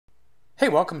Hey,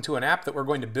 welcome to an app that we're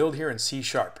going to build here in C#.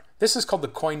 This is called the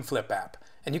Coin Flip app.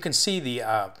 And you can see the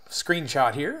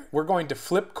screenshot here. We're going to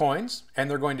flip coins and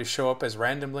they're going to show up as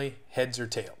randomly heads or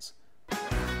tails.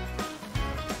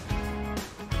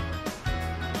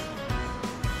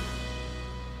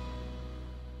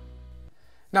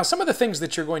 Now, some of the things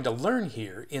that you're going to learn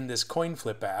here in this Coin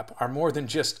Flip app are more than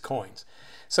just coins.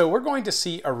 So we're going to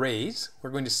see arrays,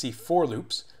 we're going to see for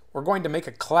loops, we're going to make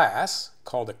a class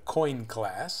called a coin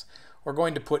class, we're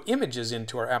going to put images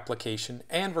into our application,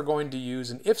 and we're going to use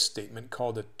an if statement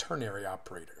called a ternary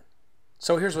operator.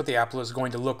 So here's what the app is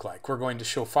going to look like. We're going to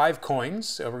show 5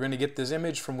 coins. We're going to get this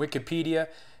image from Wikipedia,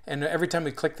 and every time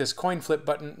we click this coin flip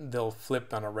button, they'll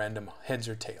flip on a random heads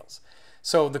or tails.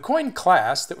 So the coin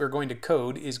class that we're going to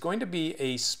code is going to be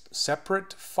a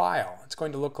separate file. It's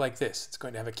going to look like this. It's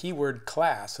going to have a keyword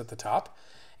class at the top,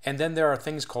 and then there are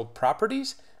things called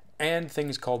properties and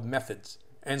things called methods.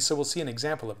 And so we'll see an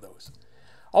example of those.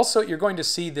 Also, you're going to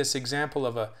see this example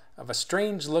of a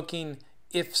strange looking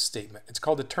if statement. It's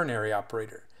called a ternary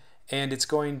operator. And it's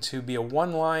going to be a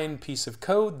one-line piece of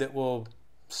code that will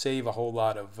save a whole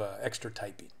lot of extra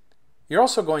typing. You're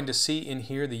also going to see in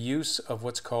here the use of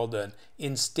what's called an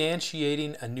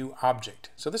instantiating a new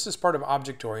object. So this is part of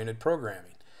object-oriented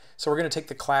programming. So we're going to take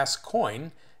the class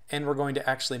coin and we're going to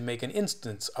actually make an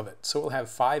instance of it. So we'll have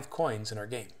 5 coins in our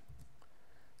game.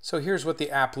 So here's what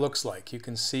the app looks like. You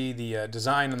can see the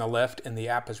design on the left and the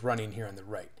app is running here on the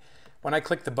right. When I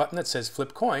click the button that says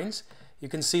flip coins, you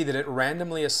can see that it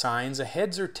randomly assigns a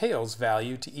heads or tails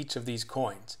value to each of these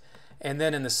coins. And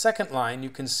then in the second line, you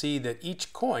can see that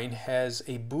each coin has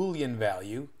a Boolean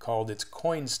value called its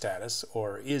coin status,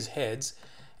 or is heads,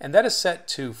 and that is set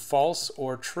to false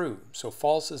or true. So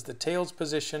false is the tails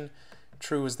position,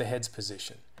 true is the heads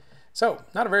position. So,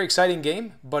 not a very exciting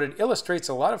game, but it illustrates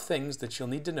a lot of things that you'll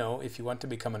need to know if you want to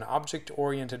become an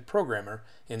object-oriented programmer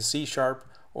in C#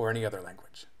 or any other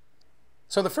language.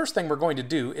 So the first thing we're going to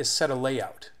do is set a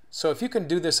layout. So if you can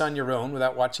do this on your own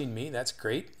without watching me, that's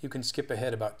great. You can skip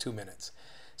ahead about 2 minutes.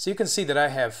 So you can see that I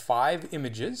have 5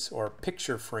 images, or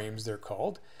picture frames they're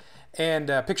called, and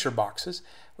picture boxes.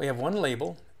 We have one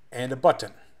label and a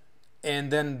button.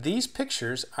 And then these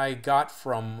pictures I got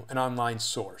from an online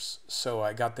source. So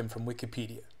I got them from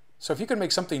Wikipedia. So if you can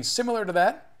make something similar to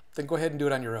that, then go ahead and do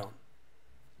it on your own.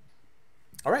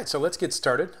 All right, so let's get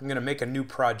started. I'm going to make a new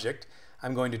project.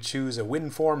 I'm going to choose a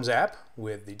WinForms app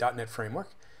with the .NET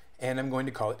framework, and I'm going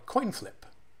to call it Coin Flip.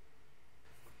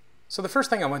 So the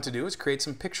first thing I want to do is create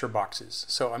some picture boxes.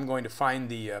 So I'm going to find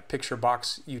the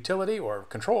PictureBox utility or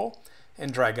control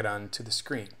and drag it onto the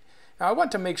screen. Now I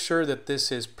want to make sure that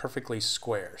this is perfectly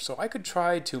square. So I could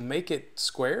try to make it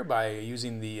square by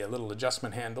using the little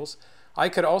adjustment handles. I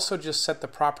could also just set the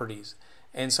properties.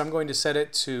 And so I'm going to set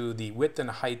it to the width and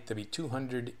height to be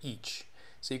 200 each.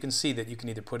 So you can see that you can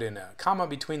either put in a comma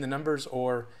between the numbers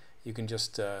or you can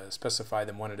just specify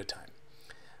them one at a time.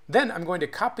 Then I'm going to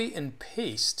copy and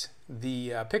paste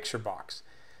the picture box.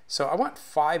 So I want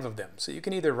 5 of them. So you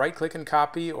can either right click and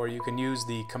copy, or you can use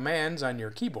the commands on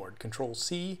your keyboard.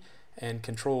 Control-C and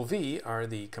Control-V are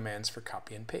the commands for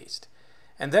copy and paste.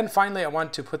 And then finally I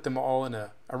want to put them all in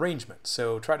an arrangement.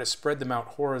 So try to spread them out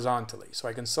horizontally. So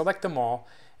I can select them all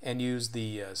and use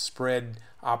the spread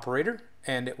operator,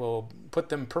 and it will put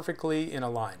them perfectly in a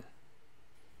line.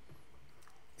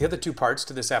 The other 2 parts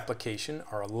to this application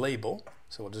are a label.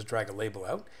 So we'll just drag a label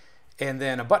out, and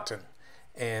then a button.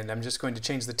 And I'm just going to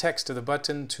change the text of the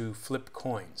button to flip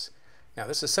coins. Now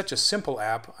this is such a simple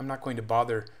app, I'm not going to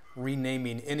bother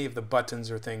renaming any of the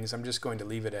buttons or things. I'm just going to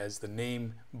leave it as the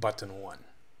name button 1.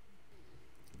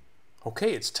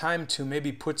 Okay, it's time to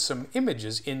maybe put some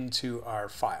images into our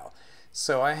file.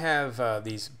 So I have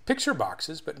these picture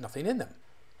boxes, but nothing in them.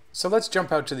 So let's jump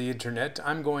out to the internet.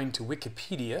 I'm going to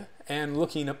Wikipedia and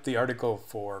looking up the article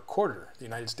for quarter, the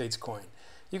United States coin.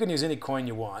 You can use any coin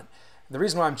you want. The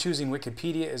reason why I'm choosing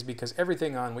Wikipedia is because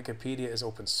everything on Wikipedia is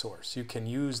open source. You can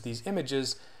use these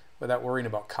images without worrying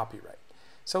about copyright.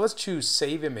 So let's choose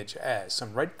Save Image As. So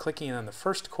I'm right-clicking on the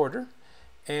first quarter,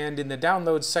 and in the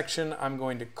Downloads section, I'm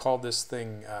going to call this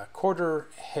thing Quarter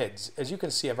Heads. As you can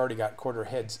see, I've already got Quarter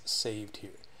Heads saved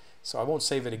here. So I won't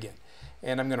save it again.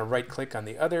 And I'm going to right-click on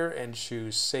the other and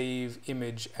choose Save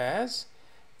Image As.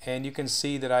 And you can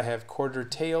see that I have Quarter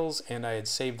Tails, and I had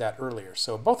saved that earlier.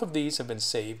 So both of these have been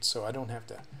saved, so I don't have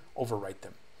to overwrite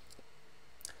them.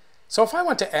 So if I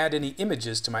want to add any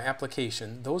images to my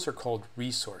application, those are called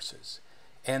resources.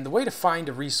 And the way to find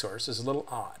a resource is a little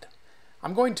odd.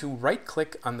 I'm going to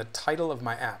right-click on the title of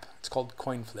my app, it's called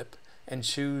Coin Flip, and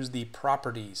choose the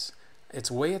properties. It's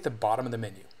way at the bottom of the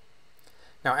menu.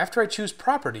 Now after I choose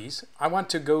properties, I want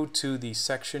to go to the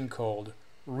section called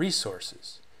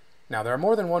resources. Now there are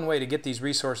more than one way to get these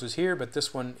resources here, but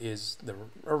this one is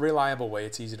a reliable way.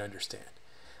 It's easy to understand.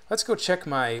 Let's go check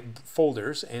my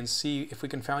folders and see if we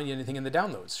can find anything in the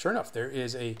downloads. Sure enough, there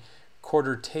is a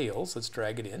quarter tails. Let's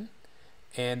drag it in.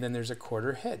 And then there's a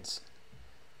quarter heads.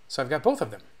 So I've got both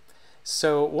of them.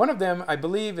 So one of them, I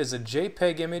believe, is a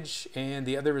JPEG image and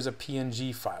the other is a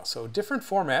PNG file. So different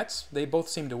formats, they both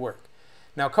seem to work.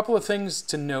 Now a couple of things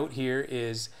to note here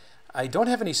is I don't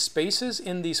have any spaces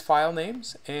in these file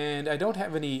names, and I don't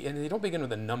have any, and they don't begin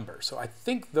with a number. So I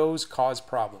think those cause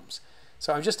problems.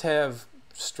 So I just have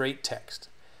straight text.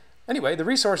 Anyway, the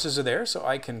resources are there, so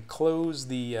I can close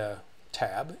the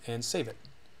tab and save it.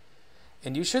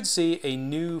 And you should see a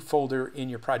new folder in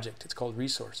your project. It's called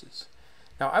Resources.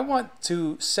 Now I want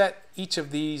to set each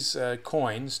of these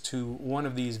coins to one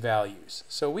of these values.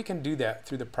 So we can do that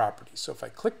through the properties. So if I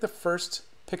click the first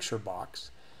picture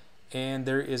box, and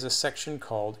there is a section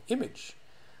called Image.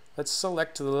 Let's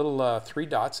select the little 3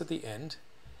 dots at the end,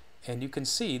 and you can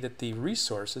see that the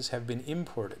resources have been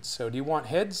imported. So do you want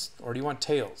heads or do you want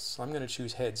tails? So I'm going to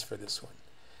choose heads for this one.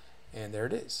 And there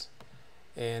it is.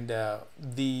 And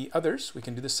the others, we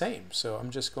can do the same. So I'm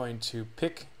just going to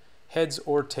pick heads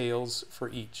or tails for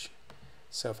each.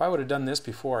 So if I would have done this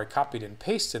before I copied and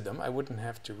pasted them, I wouldn't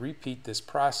have to repeat this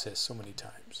process so many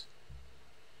times.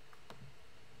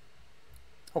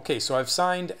 Okay, so I've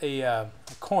assigned a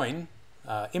coin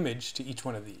image to each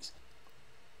one of these.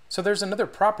 So there's another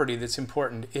property that's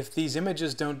important. If these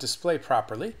images don't display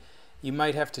properly, you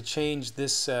might have to change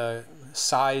this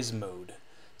size mode.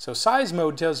 So size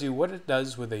mode tells you what it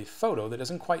does with a photo that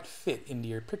doesn't quite fit into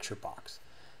your picture box.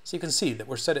 So you can see that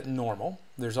we're set at normal.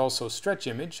 There's also stretch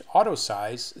image, auto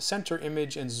size, center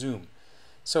image, and zoom.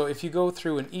 So if you go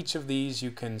through in each of these,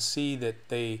 you can see that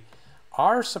they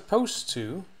are supposed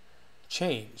to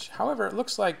change. However, it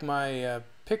looks like my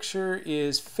picture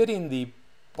is fitting the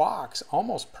box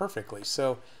almost perfectly,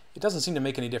 so it doesn't seem to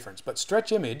make any difference. But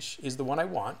stretch image is the one I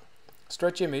want.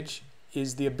 Stretch image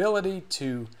is the ability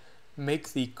to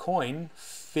make the coin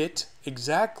fit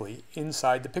exactly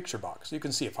inside the picture box. So you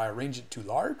can see if I arrange it too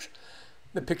large,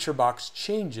 the picture box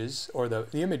changes, or the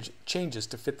image changes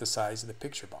to fit the size of the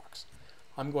picture box.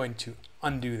 I'm going to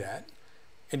undo that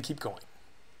and keep going.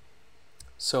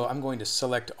 So I'm going to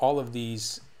select all of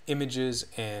these images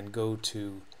and go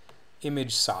to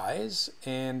image size,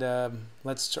 and or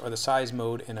the size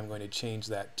mode, and I'm going to change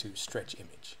that to stretch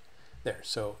image. There,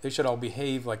 so they should all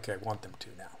behave like I want them to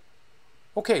now.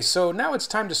 Okay, so now it's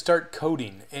time to start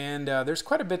coding, and there's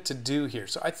quite a bit to do here.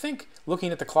 So I think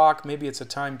looking at the clock, maybe it's a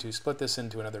time to split this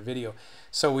into another video.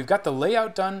 So we've got the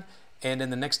layout done, and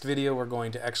in the next video we're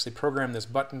going to actually program this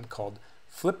button called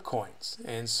flip coins.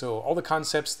 And so all the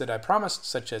concepts that I promised,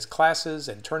 such as classes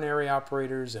and ternary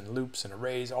operators and loops and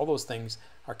arrays, all those things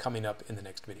are coming up in the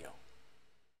next video.